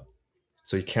fogged up,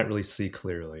 so you can't really see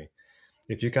clearly,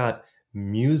 if you got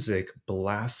music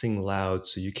blasting loud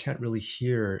so you can't really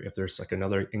hear if there's like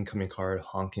another incoming car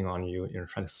honking on you and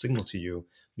trying to signal to you,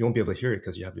 you won't be able to hear it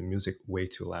because you have the music way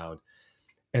too loud.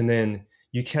 And then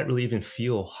you can't really even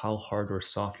feel how hard or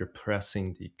soft you're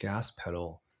pressing the gas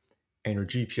pedal, and your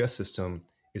GPS system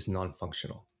is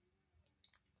non-functional.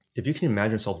 If you can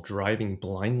imagine yourself driving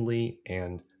blindly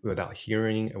and without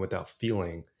hearing and without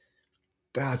feeling,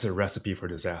 that's a recipe for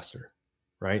disaster,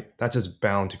 right? That's just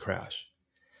bound to crash.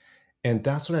 And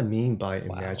that's what I mean by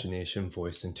Wow. imagination,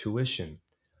 voice, intuition.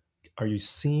 Are you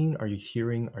seeing? Are you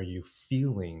hearing? Are you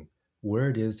feeling where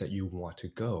it is that you want to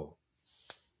go?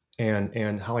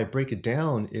 And how I break it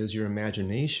down is your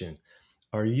imagination.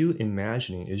 Are you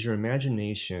imagining? Is your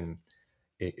imagination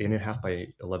a 8.5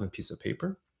 by 11 piece of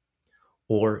paper,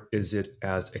 or is it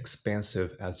as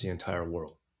expansive as the entire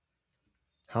world?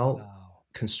 How Wow.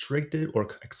 constricted or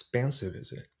expansive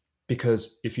is it?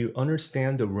 Because if you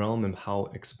understand the realm and how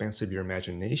expansive your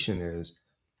imagination is,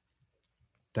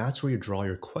 that's where you draw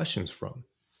your questions from.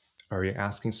 Are you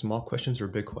asking small questions or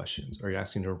big questions? Are you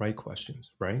asking the right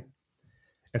questions, right?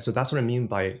 And so that's what I mean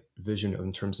by vision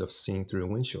in terms of seeing through a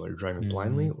windshield. Are you driving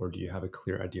blindly Hmm. or do you have a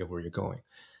clear idea of where you're going?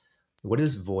 What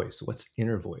is voice? What's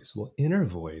inner voice? Well, inner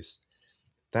voice,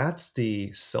 that's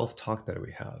the self talk that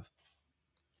we have.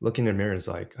 Looking in the mirror is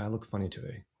like, I look funny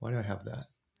today. Why do I have that?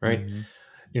 right?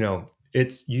 Mm-hmm.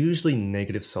 It's usually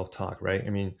negative self-talk, right? I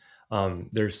mean,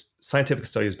 there's scientific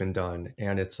study has been done,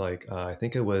 and it's like I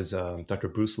think it was Dr.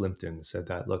 Bruce Limpton said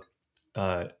that look,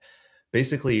 uh,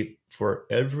 basically for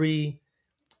every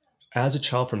as a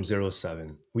child from 0 to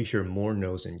 7, we hear more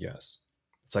no's than yes.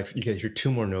 It's like you get hear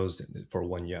two more no's for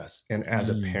one yes. And as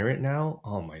a Mm. parent now,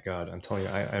 oh my god, I'm telling you,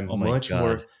 I'm Oh my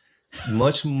God.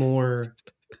 much more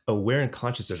aware and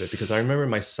conscious of it because I remember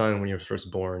my son when he was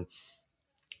first born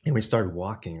and we started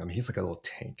walking. I mean, he's like a little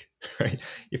tank, right?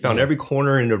 He found Yeah. every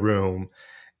corner in the room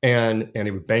and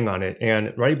he would bang on it.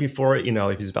 And right before,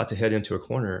 if he's about to head into a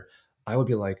corner, I would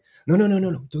be like, no, no, no, no,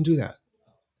 no, don't do that.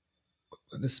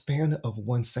 The span of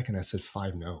 1 second, I said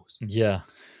five no's. Yeah.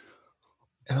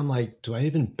 And I'm like, do I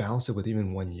even bounce it with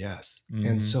even one yes? And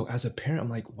Mm-hmm. so as a parent, I'm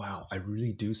like, wow, I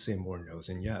really do say more no's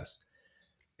than yes.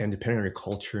 And depending on your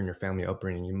culture and your family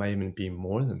upbringing, you might even be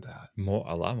more than that,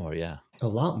 A lot more. Yeah. a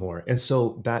lot more. And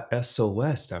so that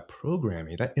SOS, that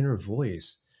programming, that inner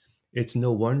voice, it's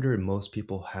no wonder most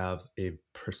people have a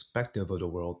perspective of the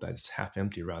world that is half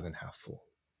empty rather than half full.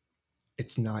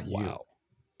 It's not you. Wow.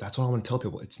 That's what I want to tell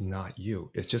people. It's not you.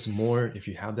 It's just more if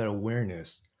you have that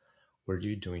awareness, what are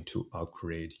you doing to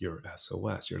upgrade your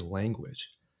SOS, your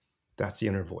language? That's the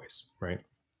inner voice, right?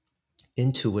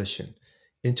 Intuition.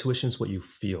 Intuition is what you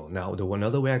feel. Now, the one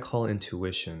other way I call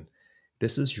intuition,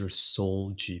 this is your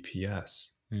soul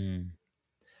GPS. Mm.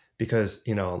 Because,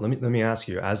 let me ask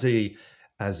you, as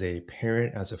a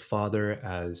parent, as a father,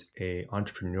 as a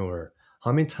entrepreneur,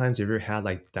 how many times have you ever had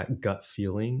like that gut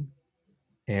feeling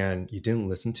and you didn't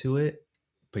listen to it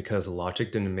because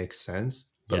logic didn't make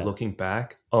sense? But Yeah. looking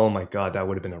back, oh my God, that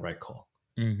would have been the right call.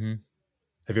 Mm-hmm.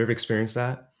 Have you ever experienced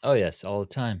that? Oh yes, all the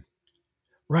time.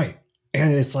 Right.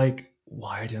 And it's like,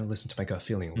 why didn't I listen to my gut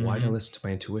feeling? Why didn't I Mm-hmm. listen to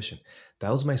my intuition?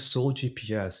 That was my soul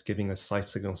GPS giving a slight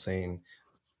signal saying,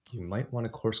 you might want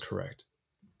to course correct.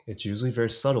 It's usually very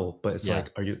subtle, but it's Yeah.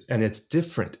 like, and it's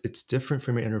different. It's different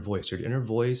from your inner voice. Your inner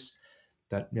voice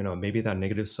that, maybe that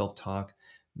negative self talk,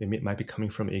 maybe it might be coming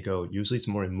from ego. Usually it's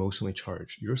more emotionally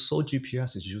charged. Your soul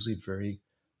GPS is usually very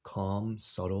calm,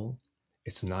 subtle.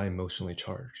 It's not emotionally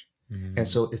charged. And Mm.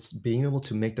 so it's being able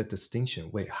to make that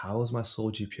distinction. Wait, how is my soul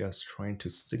GPS trying to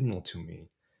signal to me?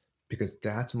 Because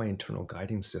that's my internal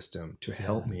guiding system to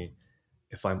help Yeah. me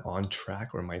if I'm on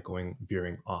track or am I going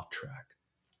veering off track.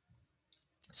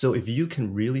 So if you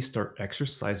can really start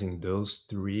exercising those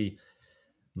three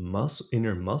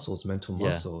inner muscles, mental Yeah.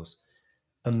 muscles,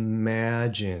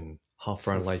 imagine how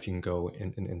far in Oof. life you can go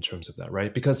in terms of that,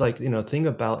 right? Because like, thing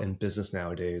about in business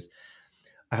nowadays,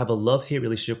 I have a love-hate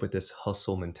relationship with this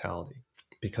hustle mentality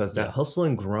because that Yeah. hustle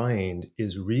and grind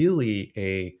is really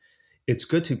it's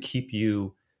good to keep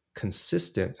you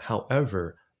consistent.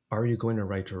 However, are you going the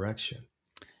right direction?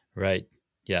 Right.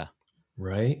 Yeah.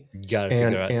 Right? You gotta figure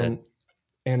And out that. and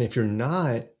and if you're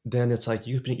not, then it's like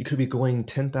you could be going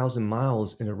 10,000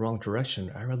 miles in the wrong direction.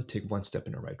 I'd rather take one step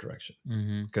in the right direction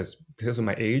Mm-hmm. because of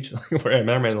my age, like where I'm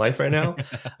at in my life right now,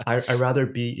 I rather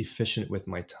be efficient with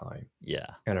my time. Yeah.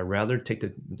 And I'd rather take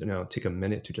a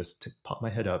minute to just pop my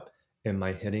head up. Am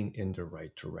I heading in the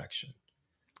right direction?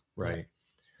 Yeah. Right.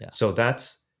 Yeah. So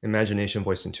that's imagination,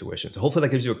 voice, intuition. So hopefully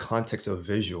that gives you a context of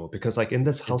visual because like in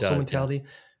this It hustle does. Yeah. mentality,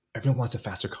 everyone wants a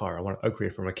faster car. I want to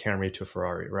upgrade from a Camry to a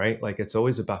Ferrari, right? Like it's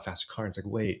always about faster car. It's like,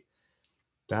 wait,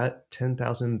 that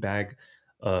 10,000 bag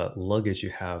luggage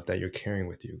you have that you're carrying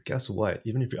with you, guess what?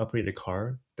 Even if you upgrade a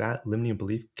car, that limiting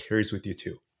belief carries with you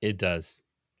too. It does.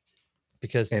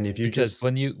 Because And if you because just,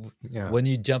 when you yeah, when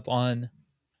you jump on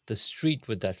the street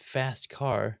with that fast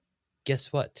car,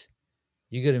 guess what?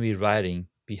 You're gonna be riding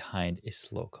behind a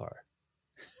slow car.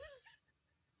 You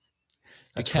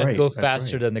that's can't go right. That's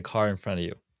faster right. than the car in front of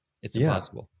you. It's Yeah.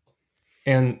 impossible.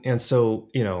 And so,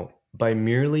 by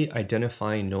merely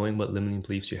identifying, knowing what limiting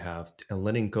beliefs you have and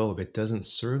letting go if it doesn't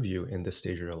serve you in this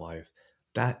stage of your life,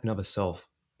 that in of itself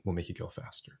will make you go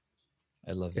faster.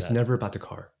 I love It's that. never about the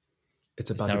car. It's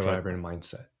It's about the never about the driver car. and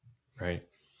mindset, right?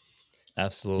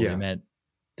 Absolutely, Yeah. man.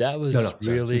 That No, was no, sorry.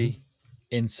 really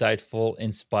insightful,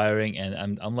 inspiring,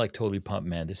 and I'm like totally pumped,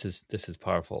 man. This is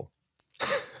powerful.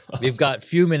 We've Awesome. got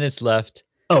few minutes left,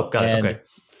 Oh, got it. and Okay.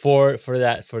 for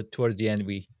towards the end,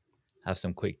 we have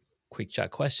some quick chat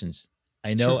questions.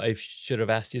 I know Sure. I should have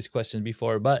asked these questions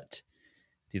before, but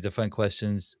these are fun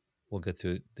questions. We'll get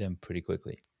through them pretty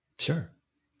quickly. Sure.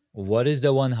 What is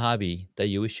the one hobby that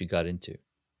you wish you got into?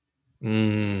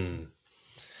 Mm.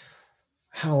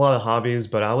 I have a lot of hobbies,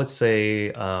 but I would say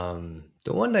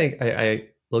the one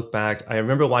look back, I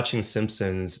remember watching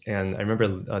Simpsons, and I remember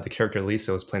the character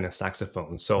Lisa was playing a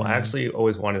saxophone. So I Mhm. actually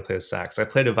always wanted to play the sax. I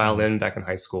played a Nice. violin back in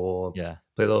high school, Yeah,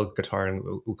 played a little guitar and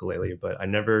ukulele, but I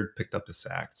never picked up the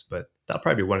sax. But that'd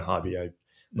probably be one hobby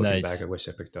looking back, I nice. wish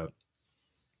I picked up.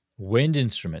 Wind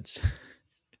instruments.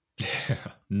 Yeah.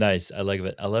 Nice. I like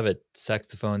it. I love it.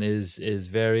 Saxophone is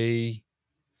very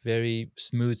very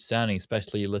smooth sounding,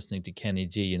 especially listening to Kenny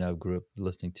G. Grew up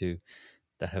listening to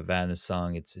that Havana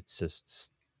song. It's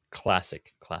just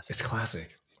classic, classic. It's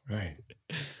classic. Right.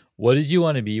 What did you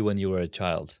want to be when you were a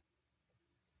child?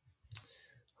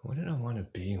 What did I want to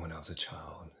be when I was a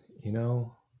child? You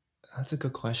know, that's a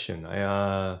good question.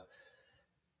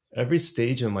 Every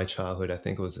stage of my childhood, I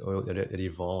think it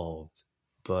evolved,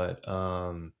 but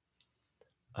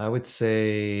I would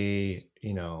say,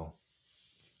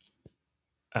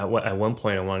 at one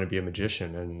point I wanted to be a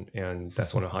magician, and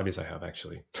that's one of the hobbies I have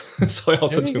actually. So I There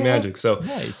also you do go. magic. So,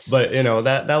 Nice. but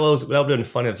that would have been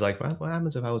fun. It's like, what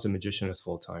happens if I was a magician as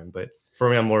full time? But for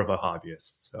me, I'm more of a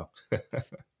hobbyist. So,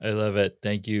 I love it.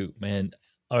 Thank you, man.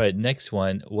 All right, next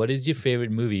one. What is your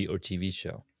favorite movie or TV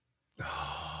show?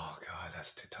 oh god,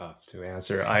 that's too tough to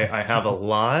answer. I have a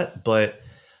lot, but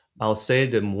I'll say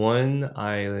the one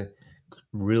I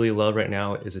really love right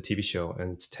now is a TV show,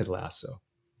 and it's Ted Lasso.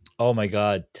 Oh my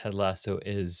God, Ted Lasso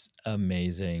is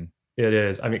amazing. It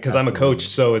is. I mean, because I'm a coach, Absolutely.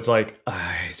 so it's like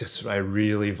I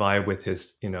really vibe with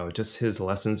his, just his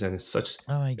lessons, and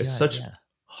Oh my it's God, such yeah.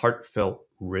 heartfelt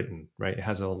written, right? It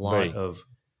has a lot Very. of I,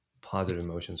 positive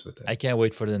emotions with I it. can't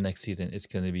wait for the next season. It's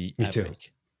going to be Me too.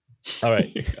 epic. All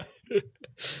right. Yeah.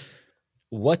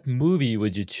 What movie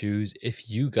would you choose if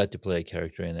you got to play a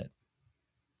character in it?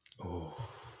 Oh,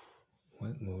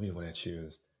 what movie would I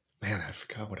choose? Man, I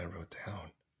forgot what I wrote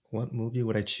down. What movie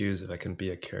would I choose if I can be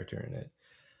a character in it?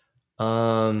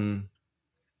 Um,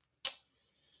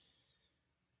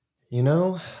 you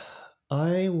know,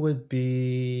 I would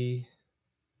be.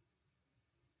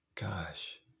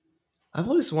 Gosh, I've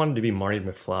always wanted to be Marty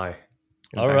McFly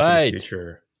in All Back to the right.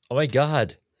 Future. Oh my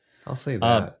God. I'll say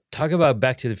that. Talk about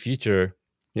Back to the Future.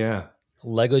 Yeah.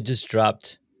 Lego just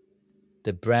dropped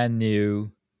the brand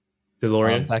new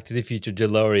DeLorean. Back to the Future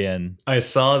DeLorean. I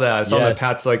saw that. I saw on Yes,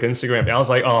 Pat's like Instagram. I was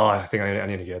like, oh, I think I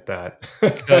need to get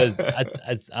because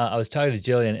that. I was talking to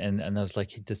Jillian and I was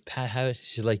like, does Pat have it?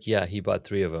 She's like, yeah, he bought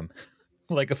three of them.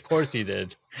 Like, of course he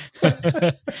did.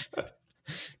 Because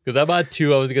I bought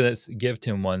two. I was gonna give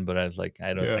Tim one, but I was like,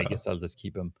 I don't. I Yeah. guess I'll just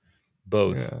keep them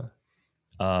both.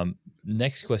 Yeah.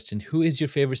 Next question: Who is your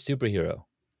favorite superhero?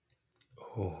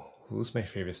 Oh, who's my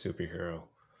favorite superhero?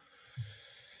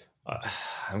 Uh,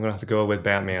 I'm gonna have to go with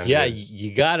Batman. Yeah,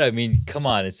 you gotta. I mean, come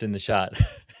on, it's in the shot.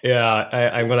 Yeah,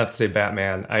 I'm gonna have to say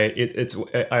Batman.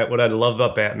 What I love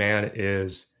about Batman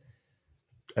is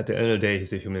at the end of the day,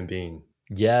 he's a human being.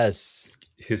 Yes.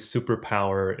 His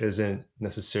superpower isn't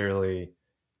necessarily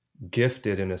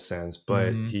gifted in a sense,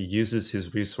 but Hmm. he uses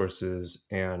his resources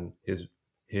and his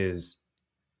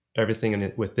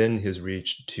everything within his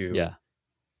reach to Yeah,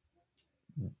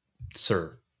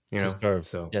 serve. to serve.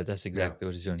 So Yeah, that's yeah. exactly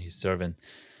what he's doing. He's serving.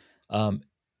 Um,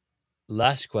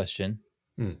 Last question: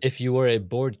 Hmm. If you were a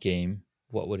board game,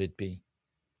 what would it be?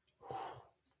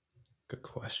 Good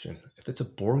question. If it's a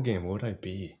board game, what would I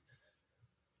be?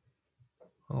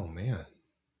 Oh man.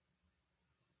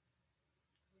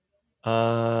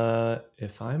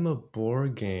 If I'm a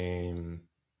board game,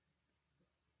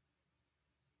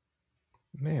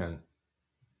 man,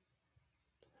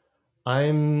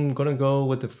 I'm gonna go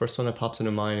with the first one that pops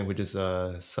into mind, which is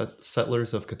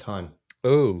Settlers of Catan.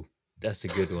 Oh, that's a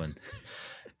good one.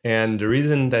 And the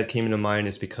reason that came into mind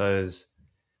is because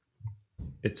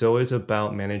it's always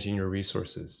about managing your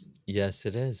resources, Yes,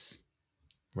 it is.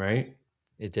 right?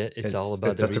 It's all It's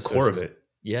about it's the that's the core of resources. it.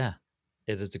 Yeah,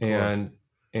 it is the core.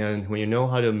 And when you know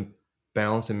how to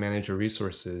balance and manage your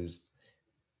resources,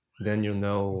 then you'll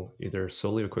know either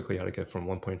slowly or quickly how to get from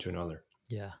one point to another.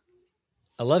 Yeah,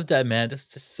 I love that, man. That's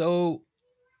just so.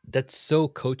 That's so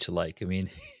coach-like. I mean,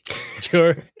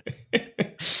 you're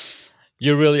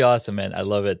you're really awesome, man. I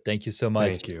love it. Thank you so much.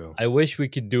 Thank you. I wish we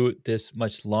could do this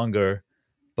much longer,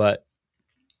 but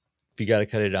we got to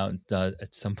cut it down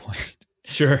at some point.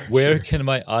 Sure, Where sure. can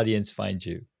my audience find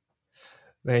you?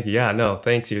 Thank you. Yeah, no,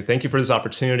 thank you. Thank you for this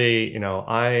opportunity.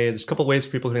 There's a couple ways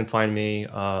people can find me.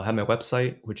 I have my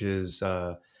website, which is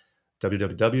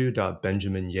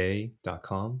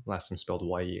www.benjaminyeh.com. Last name spelled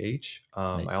Yeh.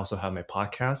 I Nice. also have my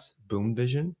podcast, Boom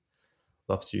Vision.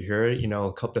 Love to hear it.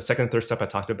 The second and third step I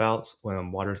talked about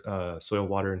when water, soil,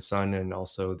 water, and sun, and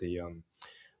also the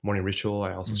morning ritual.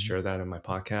 I also Mhm. share that in my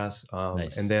podcast. And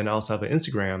Nice. then I also have an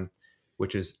Instagram,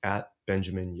 which is at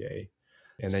Benjamin Yeh.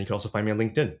 And then you can also find me on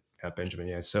LinkedIn Benjamin.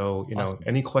 Yeah. So, Awesome.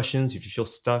 any questions, if you feel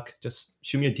stuck, just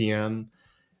shoot me a DM.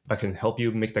 If I can help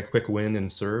you make that quick win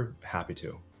and serve, happy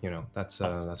to.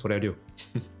 Awesome. That's what I do.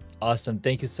 Awesome.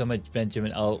 Thank you so much,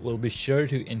 Benjamin. We'll be sure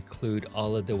to include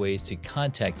all of the ways to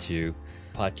contact you,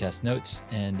 podcast notes.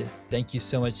 And thank you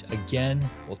so much again.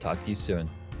 We'll talk to you soon.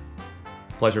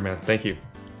 Pleasure, man. Thank you.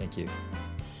 Thank you.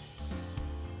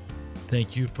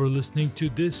 Thank you for listening to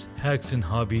this Hacks and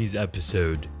Hobbies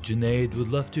episode. Junaid would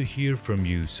love to hear from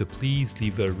you, so please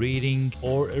leave a rating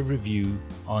or a review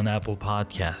on Apple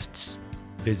Podcasts.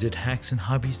 Visit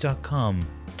hacksandhobbies.com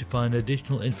to find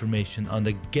additional information on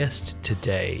the guest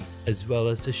today, as well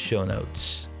as the show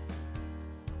notes.